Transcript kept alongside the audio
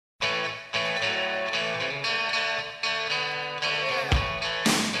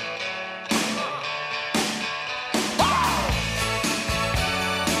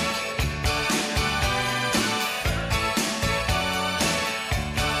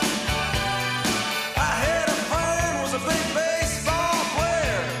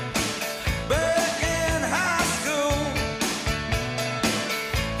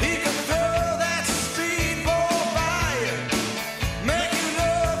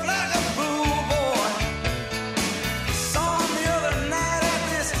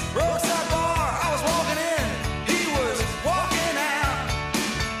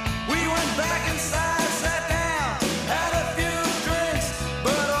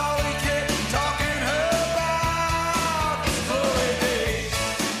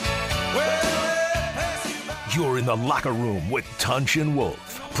in the Locker Room with Tunch and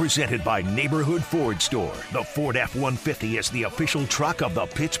Wolf. Presented by Neighborhood Ford Store. The Ford F-150 is the official truck of the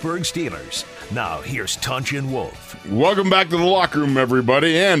Pittsburgh Steelers. Now, here's Tunch and Wolf. Welcome back to the Locker Room,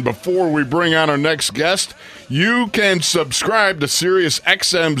 everybody. And before we bring on our next guest, you can subscribe to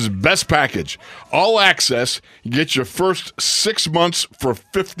SiriusXM's Best Package. All access. You get your first 6 months for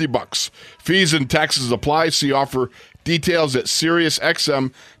 $50. Fees and taxes apply. See offer details at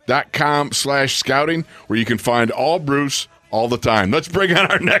SiriusXM.com/scouting, where you can find all Bruce all the time. Let's bring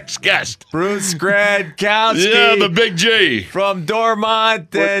on our next guest. Bruce Gradkowski. Yeah, the Big G. From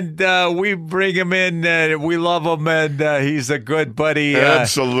Dormont, and we bring him in. We love him, and he's a good buddy.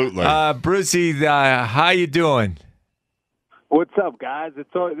 Absolutely. Brucey, how you doing? What's up, guys? This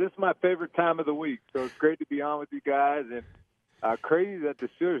is my favorite time of the week, so it's great to be on with you guys. And crazy that the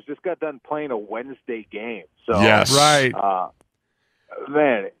Steelers just got done playing a Wednesday game. So, yes. Right.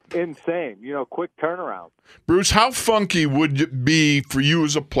 Man, insane. Quick turnaround. Bruce, how funky would it be for you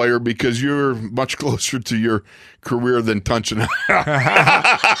as a player, because you're much closer to your career than Tunch and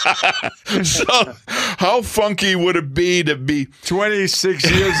I? So, how funky would it be to be 26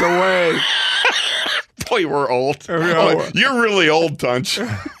 years away? Boy, we're old. Oh, you're really old, Tunch.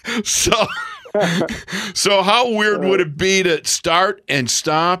 So how weird would it be to start and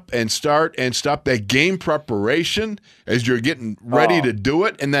stop and start and stop that game preparation as you're getting ready to do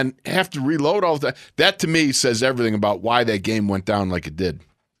it, and then have to reload all the time? That, to me, says everything about why that game went down like it did.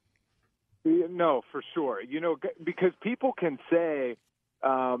 No, for sure. Because people can say,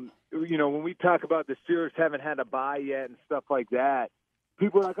 when we talk about the Steelers haven't had a bye yet and stuff like that,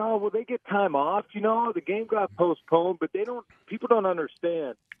 people are like, oh, well, they get time off. The game got postponed, but people don't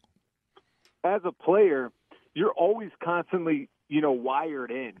understand. As a player, you're always constantly, wired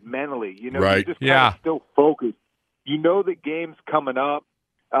in mentally. Right. You're just kind of still focused. The game's coming up.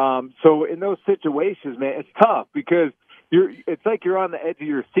 So in those situations, man, it's tough because it's like you're on the edge of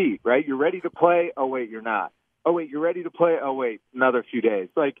your seat, right? You're ready to play. Oh, wait, you're not. Oh, wait, you're ready to play. Oh, wait, another few days.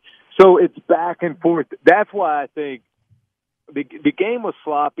 So it's back and forth. That's why I think the game was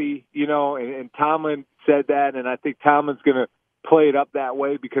sloppy, and Tomlin said that, and I think Tomlin's going to play it up that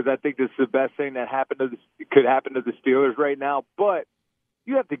way because I think this is the best thing that could happen to the Steelers right now. But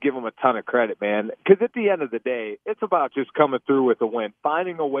you have to give them a ton of credit, man, because at the end of the day, it's about just coming through with a win,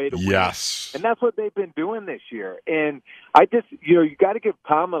 finding a way to win. Yes. And that's what they've been doing this year. And I just, you got to give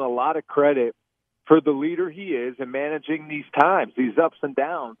Tomlin a lot of credit for the leader he is and managing these times, these ups and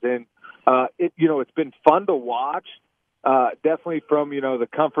downs. And, it's been fun to watch. Definitely from, the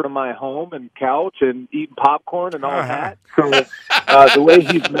comfort of my home and couch and eating popcorn and all that. So the way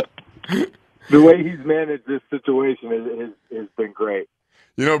he's managed this situation has been great.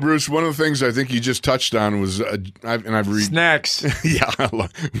 Bruce, one of the things I think you just touched on was, I've read Snacks. Yeah,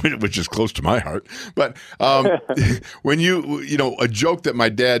 which is close to my heart. But when a joke that my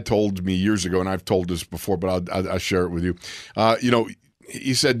dad told me years ago, and I've told this before, but I'll share it with you.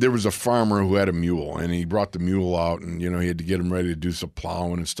 He said there was a farmer who had a mule, and he brought the mule out, and, he had to get him ready to do some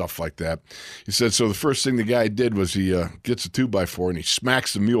plowing and stuff like that. He said, so the first thing the guy did was he gets a 2x4 and he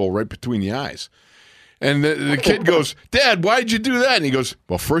smacks the mule right between the eyes. And the kid goes, Dad, why'd you do that? And he goes,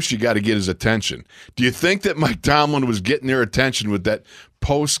 well, first you got to get his attention. Do you think that Mike Tomlin was getting their attention with that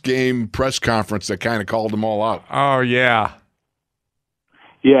post-game press conference that kind of called them all out? Oh, yeah.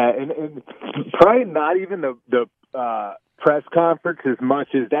 Yeah, and probably not even the press conference as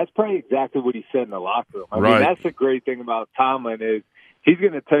much as that's probably exactly what he said in the locker room. I mean, that's the great thing about Tomlin is he's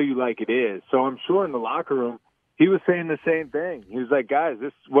going to tell you like it is. So I'm sure in the locker room he was saying the same thing. He was like, guys,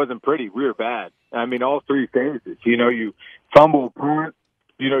 this wasn't pretty. We were bad. I mean, all three phases. You fumble, punt,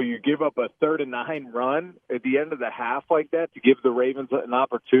 you give up a 3rd and 9 run at the end of the half like that to give the Ravens an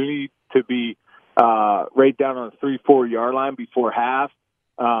opportunity to be right down on the 3-4 yard line before half.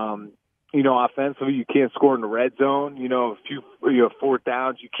 Offensively, you can't score in the red zone. A few 4th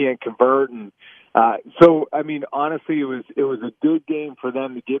downs you can't convert, and so I mean, honestly, it was a good game for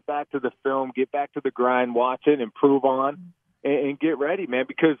them to get back to the film, get back to the grind, watch it, improve on, and get ready, man.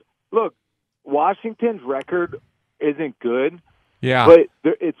 Because look, Washington's record isn't good, but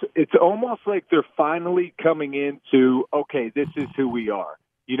it's almost like they're finally coming into this is who we are.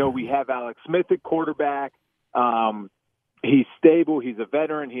 We have Alex Smith at quarterback. He's stable. He's a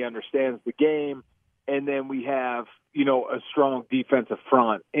veteran. He understands the game. And then we have, a strong defensive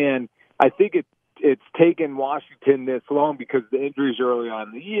front. And I think it's taken Washington this long because of the injuries early on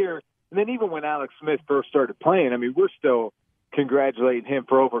in the year. And then even when Alex Smith first started playing, I mean, we're still congratulating him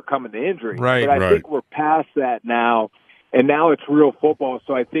for overcoming the injury. Right, but I think we're past that now. And now it's real football.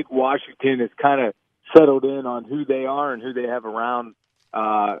 So I think Washington has kind of settled in on who they are and who they have around,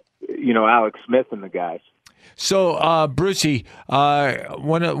 Alex Smith and the guys. So, Brucey,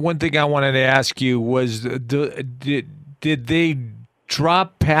 one thing I wanted to ask you was, did they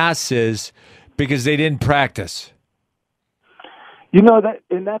drop passes because they didn't practice?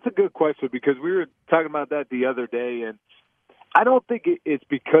 That's a good question, because we were talking about that the other day, and I don't think it's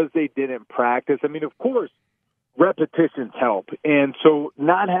because they didn't practice. I mean, of course, repetitions help, and so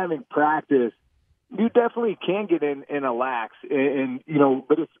not having practice, you definitely can get in a lax, and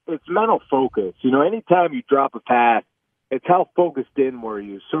but it's mental focus. Anytime you drop a pass, it's how focused in were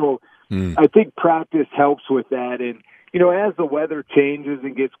you. So I think practice helps with that, and as the weather changes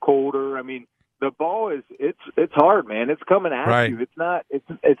and gets colder, I mean, the ball it's hard, man. It's coming at you. It's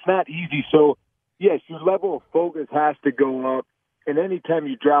not easy. So yes, your level of focus has to go up. And anytime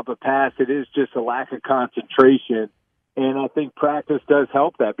you drop a pass, it is just a lack of concentration. And I think practice does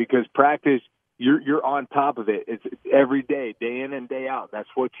help that, because practice, you're on top of it. It's every day, day in and day out. That's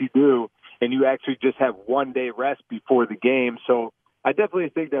what you do. And you actually just have one day rest before the game. So I definitely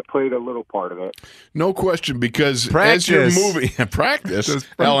think that played a little part of it. No question, because practice. As you're moving, practice,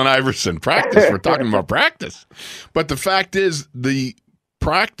 Allen Iverson, practice. We're talking about practice. But the fact is, the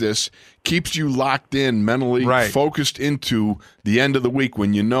practice keeps you locked in, mentally focused into the end of the week,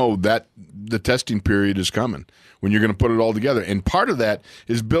 when you know that the testing period is coming, when you're going to put it all together. And part of that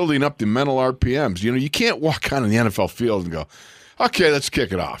is building up the mental RPMs. You can't walk out on the NFL field and go, okay, let's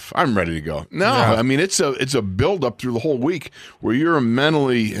kick it off. I'm ready to go. No, I mean, it's a build-up through the whole week where you're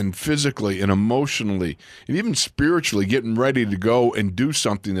mentally and physically and emotionally and even spiritually getting ready to go and do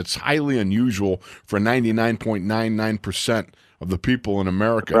something that's highly unusual for 99.99% of the people in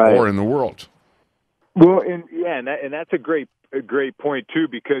America or in the world. Well, and that's a great point too,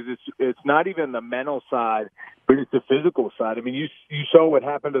 because it's not even the mental side, but it's the physical side. I mean, you saw what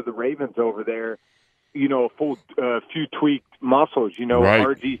happened to the Ravens over there. A full few tweaked muscles.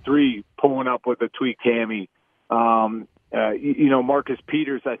 RG3 pulling up with a tweaked hammy. Marcus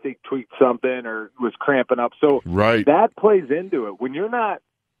Peters, I think, tweaked something or was cramping up. So that plays into it. When you're not,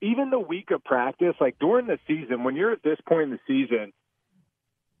 even the week of practice, like during the season, when you're at this point in the season,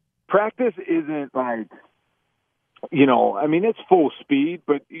 practice isn't like, it's full speed,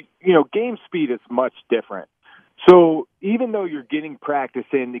 but, game speed is much different. So even though you're getting practice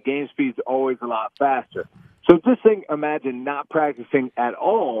in, the game speed's always a lot faster. So just imagine not practicing at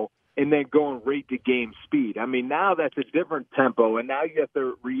all and then going right to game speed. I mean, now that's a different tempo, and now you have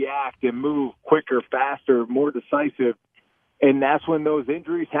to react and move quicker, faster, more decisive, and that's when those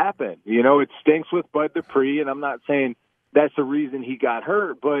injuries happen. It stinks with Bud Dupree, and I'm not saying that's the reason he got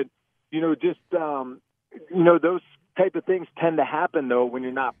hurt, but, those type of things tend to happen, though, when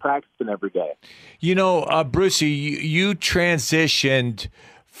you're not practicing every day. Brucey, you transitioned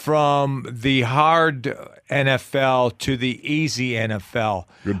from the hard NFL to the easy NFL.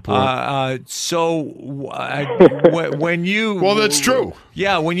 Good point. When you... Well, that's true.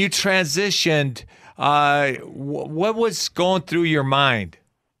 Yeah, when you transitioned, what was going through your mind?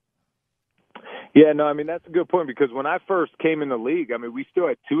 Yeah, no, I mean, that's a good point, because when I first came in the league, I mean, we still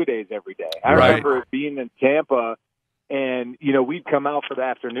had 2-a-days every day. I remember being in Tampa, and, we'd come out for the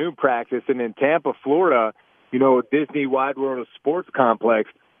afternoon practice, and in Tampa, Florida, Disney Wide World of Sports Complex,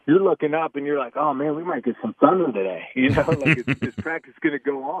 you're looking up and you're like, oh, man, we might get some thunder today. Is practice going to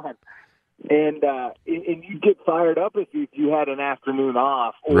go on? And you get fired up if you had an afternoon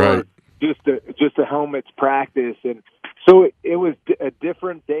off or just a helmets practice. And so it was a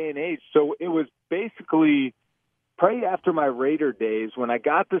different day and age. So it was basically probably after my Raider days, when I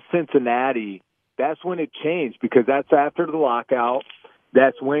got to Cincinnati, that's when it changed, because that's after the lockout.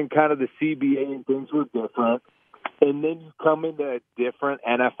 That's when kind of the CBA and things were different. And then you come into a different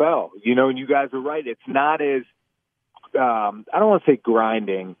NFL, and you guys are right. It's not as, I don't want to say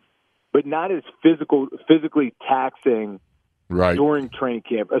grinding, but not as physically taxing during training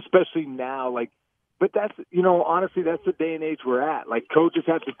camp, especially now. But that's, honestly, that's the day and age we're at. Like, coaches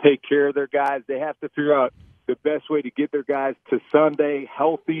have to take care of their guys. They have to figure out the best way to get their guys to Sunday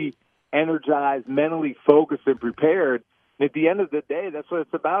healthy, energized, mentally focused, and prepared. And at the end of the day, that's what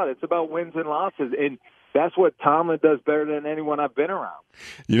it's about. It's about wins and losses. And that's what Tomlin does better than anyone I've been around.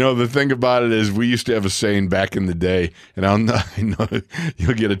 The thing about it is, we used to have a saying back in the day, and I know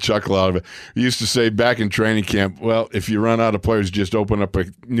you'll get a chuckle out of it. We used to say back in training camp, well, if you run out of players, just open up a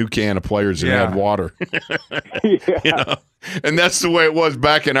new can of players and add water. And that's the way it was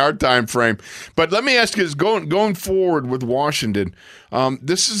back in our time frame. But let me ask you, going forward with Washington,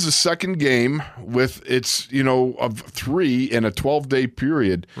 this is the second game with of 3 in a 12-day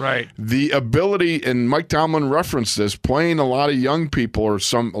period. Right. The ability, and Mike Tomlin referenced this, playing a lot of young people or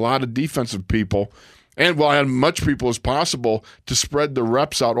a lot of defensive people, and as much people as possible to spread the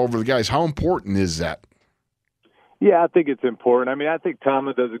reps out over the guys. How important is that? Yeah, I think it's important. I mean, I think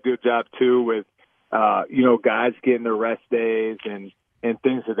Tomlin does a good job too with, guys getting their rest days and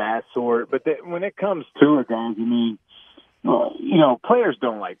things of that sort. But when it comes to it, guys, I mean, players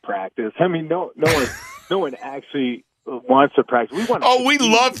don't like practice. I mean, no one actually wants to practice. We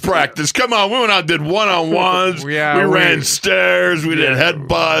love practice. Come on, we went out and did one-on-ones. we ran stairs. We did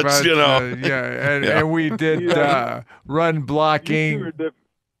headbutts. And we did run blocking.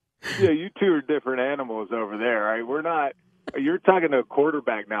 You two are different animals over there, right? We're not. You're talking to a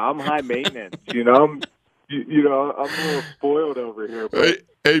quarterback now. I'm high maintenance. I'm a little spoiled over here. But,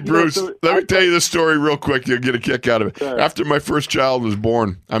 Hey, Bruce, let me tell you this story real quick. You'll get a kick out of it. Sure. After my first child was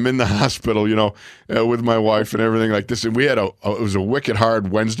born, I'm in the hospital, with my wife and everything like this. And we had it was a wicked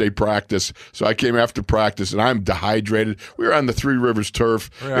hard Wednesday practice. So I came after practice, and I'm dehydrated. We were on the Three Rivers turf.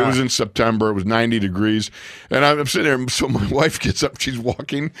 Yeah. It was in September. It was 90 degrees. And I'm sitting there. So my wife gets up. She's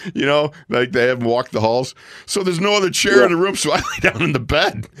walking, like they haven't walked the halls. So there's no other chair in the room. So I lay down in the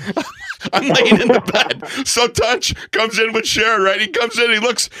bed. I'm laying in the bed. So Tunch comes in with Sharon, right? He comes in, he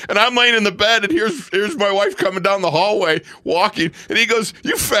looks, and I'm laying in the bed, and here's my wife coming down the hallway, walking, and he goes,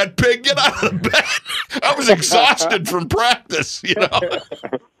 "You fat pig, get out of the bed." I was exhausted from practice, He goes,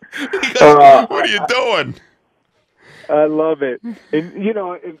 "What are you doing?" I love it. And,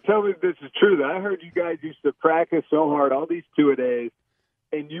 and tell me if this is true, that I heard you guys used to practice so hard, all these two-a-days,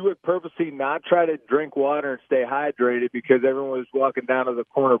 and you would purposely not try to drink water and stay hydrated because everyone was walking down to the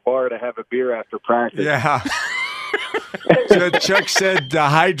corner bar to have a beer after practice. Yeah. So Chuck said to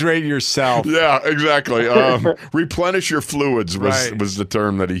hydrate yourself. Yeah, exactly. Replenish your fluids was the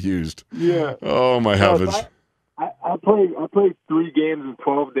term that he used. Yeah. Oh, my heavens. I played 3 games in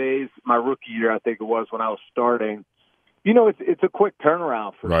 12 days my rookie year, I think it was, when I was starting. It's a quick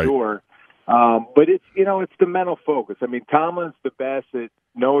turnaround for sure. But it's the mental focus. I mean, Tomlin's the best at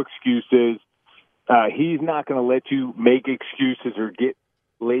no excuses. He's not going to let you make excuses or get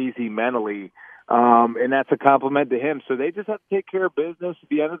lazy mentally. And that's a compliment to him. So they just have to take care of business at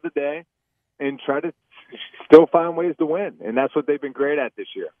the end of the day and try to still find ways to win. And that's what they've been great at this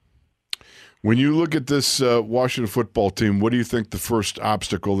year. When you look at this Washington football team, what do you think the first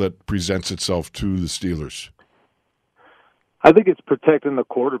obstacle that presents itself to the Steelers? I think it's protecting the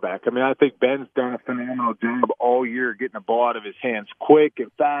quarterback. I mean, I think Ben's done a phenomenal job all year getting the ball out of his hands quick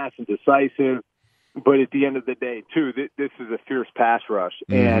and fast and decisive. But at the end of the day, too, this is a fierce pass rush.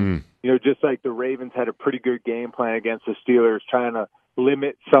 And, just like the Ravens had a pretty good game plan against the Steelers, trying to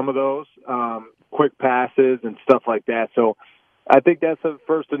limit some of those quick passes and stuff like that. So I think that's the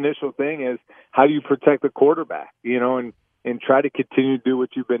first initial thing is how do you protect the quarterback, and try to continue to do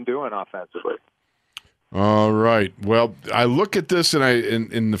what you've been doing offensively. All right. Well, I look at this,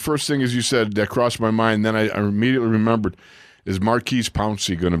 and the first thing, as you said, that crossed my mind, then I immediately remembered, is Marquise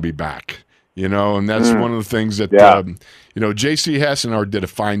Pouncey going to be back? And that's one of the things that, J.C. Hassenauer did a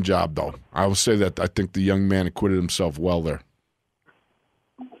fine job, though. I will say that I think the young man acquitted himself well there.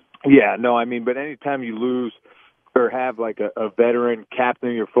 Yeah, no, I mean, but anytime you lose or have like a veteran captain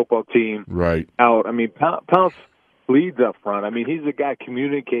of your football team out, I mean, Pounce leads up front. I mean, he's the guy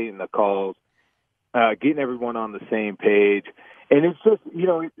communicating the calls, getting everyone on the same page. And it's just,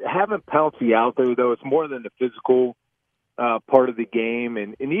 having Pouncey out there, though, it's more than the physical part of the game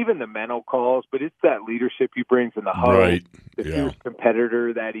and even the mental calls, but it's that leadership he brings in the huddle, the fierce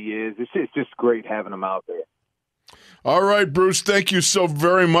competitor that he is. It's just great having him out there. All right, Bruce, thank you so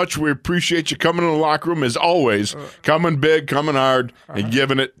very much. We appreciate you coming in the locker room, as always, coming big, coming hard, and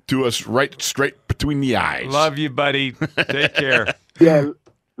giving it to us right straight between the eyes. Love you, buddy. Take care. Yeah,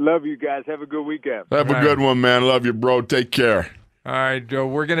 love you guys. Have a good weekend. Have a good one, man. Love you, bro. Take care. All right,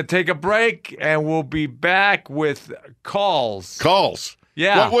 we're going to take a break, and we'll be back with calls. Calls?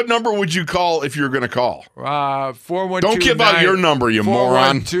 Yeah. What number would you call if you're going to call? 412. Don't give out your number, you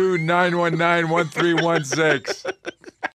moron. 412-919-1316.